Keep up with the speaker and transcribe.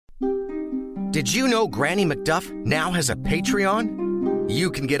Did you know Granny McDuff now has a Patreon?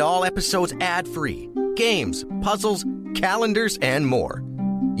 You can get all episodes ad-free, games, puzzles, calendars, and more.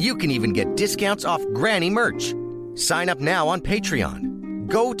 You can even get discounts off Granny merch. Sign up now on Patreon.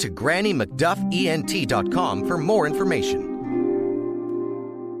 Go to GrannyMcDuffENT.com for more information.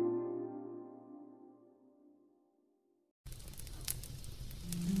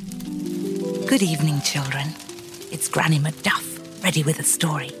 Good evening, children. It's Granny McDuff, ready with a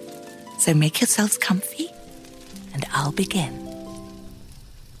story. So make yourselves comfy, and I'll begin.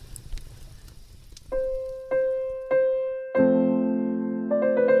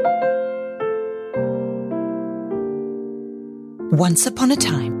 Once upon a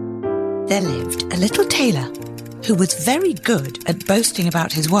time, there lived a little tailor who was very good at boasting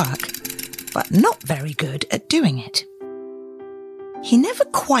about his work, but not very good at doing it. He never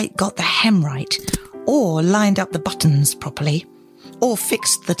quite got the hem right, or lined up the buttons properly, or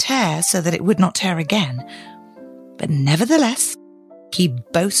fixed the tear so that it would not tear again. But nevertheless, he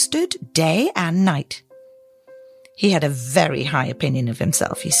boasted day and night. He had a very high opinion of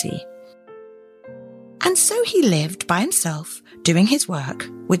himself, you see. And so he lived by himself, doing his work,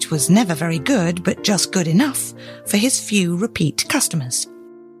 which was never very good, but just good enough for his few repeat customers.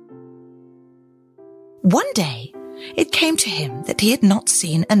 One day, it came to him that he had not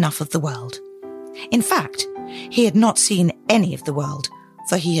seen enough of the world. In fact, he had not seen any of the world,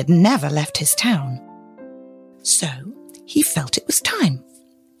 for he had never left his town. So he felt it was time.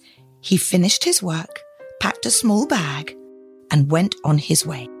 He finished his work, packed a small bag, and went on his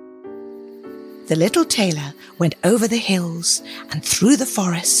way. The little tailor went over the hills and through the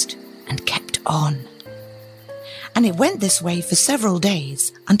forest and kept on. And it went this way for several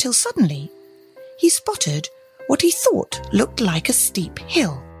days until suddenly he spotted what he thought looked like a steep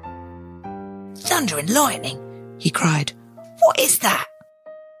hill. "Thunder and lightning!" he cried. "What is that?"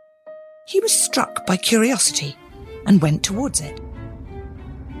 He was struck by curiosity and went towards it.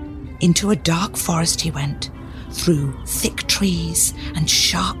 Into a dark forest he went, through thick trees and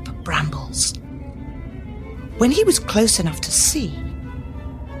sharp brambles. When he was close enough to see,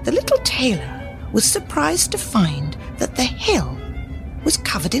 the little tailor was surprised to find that the hill was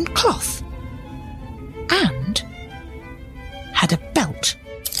covered in cloth and had a belt.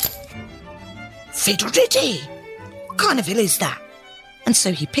 "Fiddle-dee-dee! What kind of hill is that?" And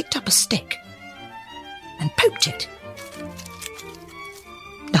so he picked up a stick and poked it.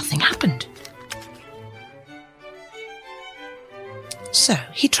 Nothing happened. So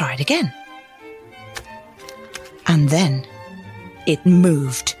he tried again. And then it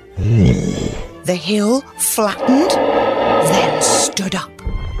moved. The hill flattened, then stood up.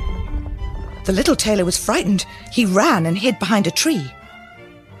 The little tailor was frightened. He ran and hid behind a tree.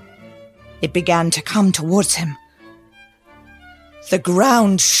 It began to come towards him. The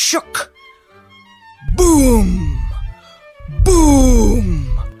ground shook. Boom!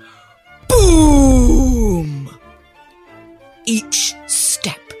 Boom! Boom! Each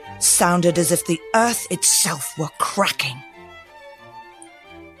step sounded as if the earth itself were cracking.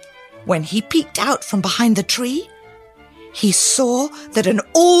 When he peeked out from behind the tree, he saw that an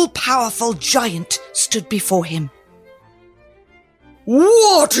all-powerful giant stood before him.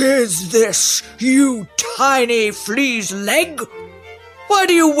 "What is this, you tiny flea's leg? Why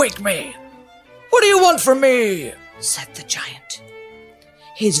do you wake me? What do you want from me?" said the giant.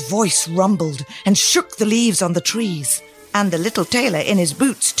 His voice rumbled and shook the leaves on the trees, and the little tailor in his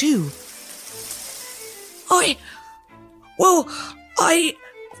boots too.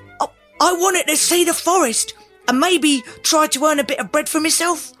 I wanted to see the forest and maybe try to earn a bit of bread for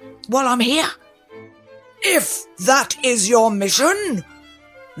myself while I'm here." "If that is your mission,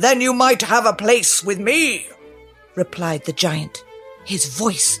 then you might have a place with me," replied the giant, his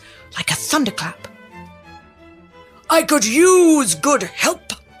voice like a thunderclap. "I could use good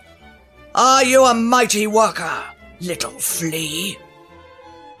help. Are you a mighty worker, little flea?"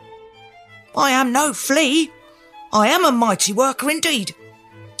 "I am no flea. I am a mighty worker indeed.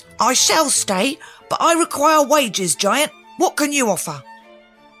 I shall stay, but I require wages, giant. What can you offer?"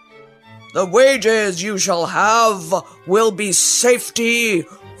 "The wages you shall have will be safety,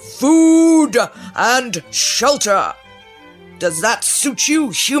 food, and shelter. Does that suit you,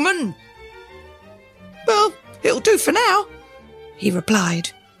 human?" "Well, it'll do for now," he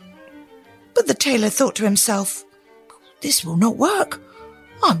replied. But the tailor thought to himself, "This will not work.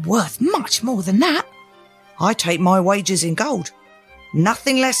 I'm worth much more than that. I take my wages in gold.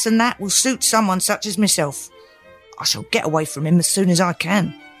 Nothing less than that will suit someone such as myself. I shall get away from him as soon as I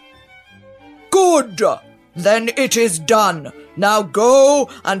can." "Good! Then it is done. Now go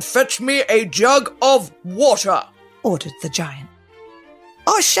and fetch me a jug of water," ordered the giant.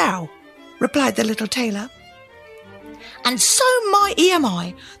 "I shall," replied the little tailor. "And so mighty am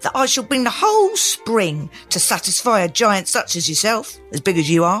I that I shall bring the whole spring to satisfy a giant such as yourself, as big as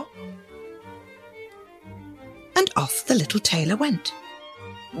you are." And off the little tailor went.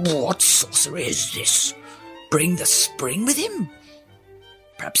 "What sorcery is this? Bring the spring with him?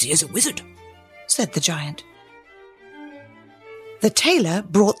 Perhaps he is a wizard," said the giant. The tailor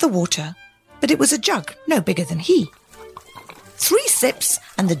brought the water, but it was a jug no bigger than he. 3 sips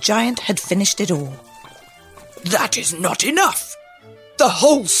and the giant had finished it all. "That is not enough. The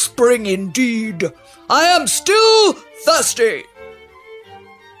whole spring indeed. I am still thirsty."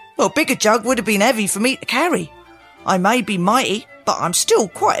 "Well, a bigger jug would have been heavy for me to carry. I may be mighty, but I'm still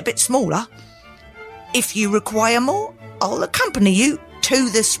quite a bit smaller. If you require more, I'll accompany you to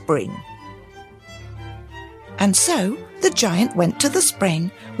the spring." And so the giant went to the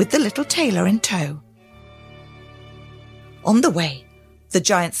spring with the little tailor in tow. On the way, the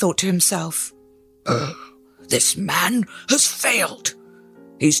giant thought to himself, This man has failed.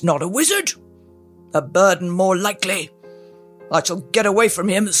 He's not a wizard. A burden more likely. I shall get away from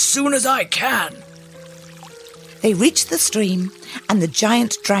him as soon as I can. They reached the stream, and the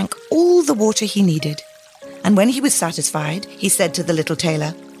giant drank all the water he needed. And when he was satisfied, he said to the little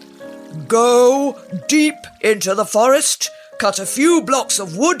tailor, "Go deep into the forest, cut a few blocks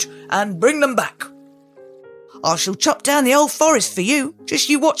of wood, and bring them back." "I shall chop down the whole forest for you, just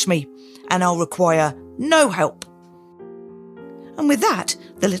you watch me, and I'll require no help." And with that,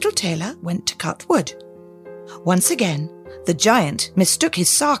 the little tailor went to cut wood. Once again, the giant mistook his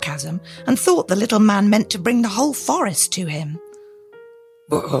sarcasm and thought the little man meant to bring the whole forest to him.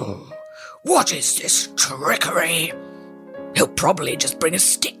 "What is this trickery? He'll probably just bring a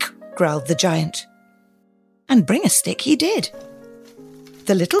stick," growled the giant. And bring a stick he did.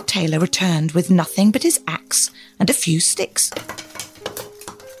 The little tailor returned with nothing but his axe and a few sticks.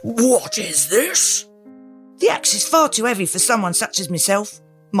 "What is this?" "The axe is far too heavy for someone such as myself,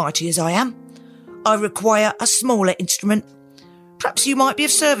 mighty as I am. I require a smaller instrument. Perhaps you might be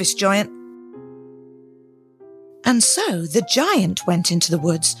of service, giant." And so the giant went into the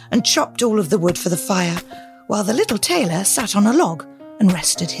woods and chopped all of the wood for the fire, while the little tailor sat on a log and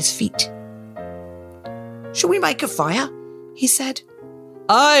rested his feet. "Shall we make a fire?" he said.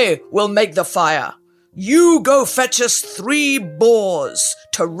 "I will make the fire. You go fetch us 3 boars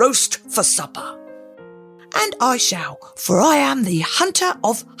to roast for supper." "And I shall, for I am the hunter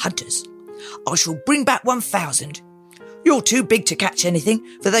of hunters. I shall bring back 1,000. You're too big to catch anything,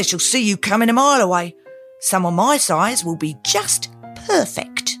 for they shall see you coming a mile away. Some my size will be just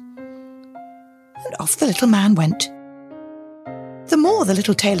perfect." And off the little man went. The more the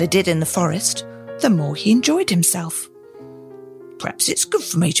little tailor did in the forest, the more he enjoyed himself. "Perhaps it's good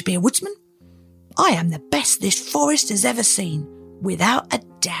for me to be a woodsman. I am the best this forest has ever seen, without a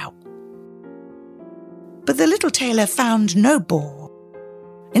doubt." But the little tailor found no boar.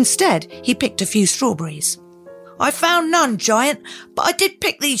 Instead, he picked a few strawberries. "I found none, giant, but I did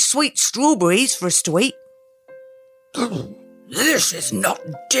pick these sweet strawberries for us to eat." "This is not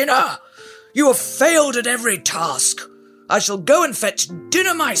dinner. You have failed at every task. I shall go and fetch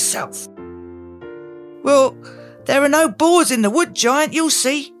dinner myself." "Well, there are no boars in the wood, giant, you'll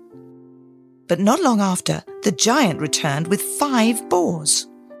see." But not long after, the giant returned with 5 boars.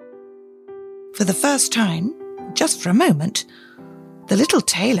 For the first time, just for a moment, the little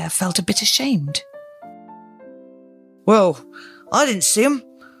tailor felt a bit ashamed. "Well, I didn't see 'em.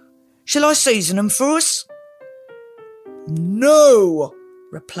 Shall I season 'em for us?" "No,"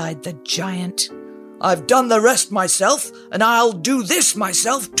 replied the giant. "I've done the rest myself, and I'll do this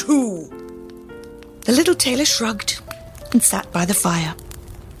myself too." The little tailor shrugged and sat by the fire.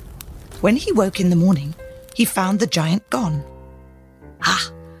 When he woke in the morning, he found the giant gone.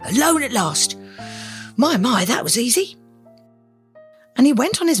 "Ah, alone at last. My, that was easy." And he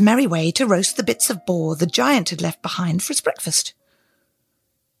went on his merry way to roast the bits of boar the giant had left behind for his breakfast.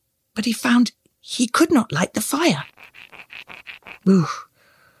 But he found he could not light the fire. "Ooh,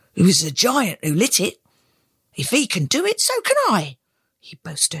 it was the giant who lit it. If he can do it, so can I," he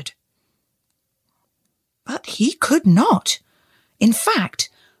boasted. But he could not. In fact,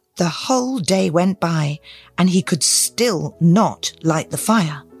 the whole day went by, and he could still not light the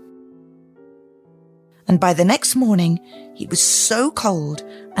fire. And by the next morning, he was so cold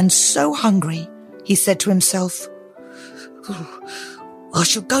and so hungry, he said to himself, "I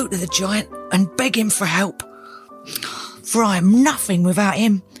shall go to the giant and beg him for help, for I am nothing without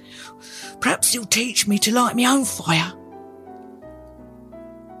him. Perhaps he'll teach me to light my own fire."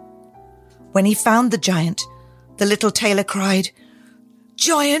 When he found the giant, the little tailor cried,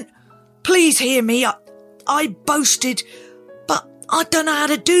 "Giant, please hear me. I boasted, but I don't know how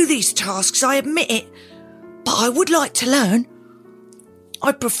to do these tasks, I admit it, but I would like to learn.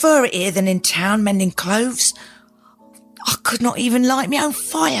 I prefer it here than in town mending clothes. I could not even light my own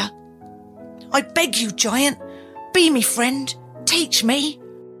fire. I beg you, Giant, be me friend, teach me.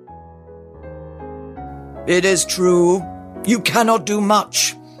 It is true, you cannot do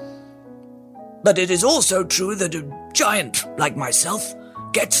much. But it is also true that a giant like myself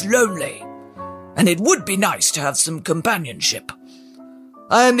gets lonely, and it would be nice to have some companionship.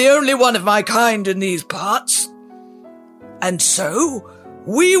 I am the only one of my kind in these parts, and so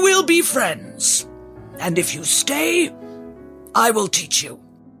we will be friends. And if you stay, I will teach you.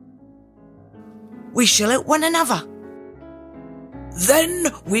 We shall help one another. Then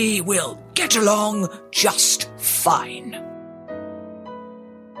we will get along just fine.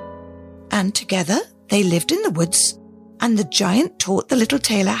 And together they lived in the woods, and the giant taught the little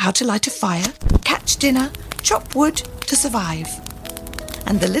tailor how to light a fire, catch dinner, chop wood to survive.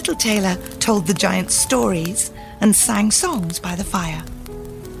 And the little tailor told the giant stories and sang songs by the fire.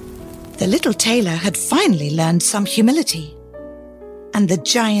 The little tailor had finally learned some humility, and the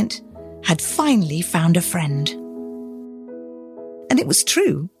giant had finally found a friend. And it was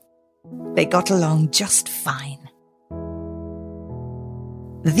true. They got along just fine.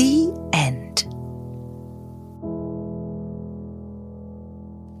 The end.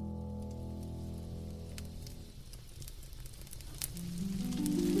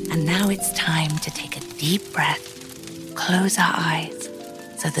 And now it's time to take a deep breath, close our eyes,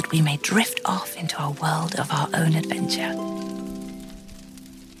 so that we may drift off into a world of our own adventure.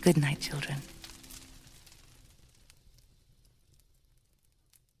 Good night, children.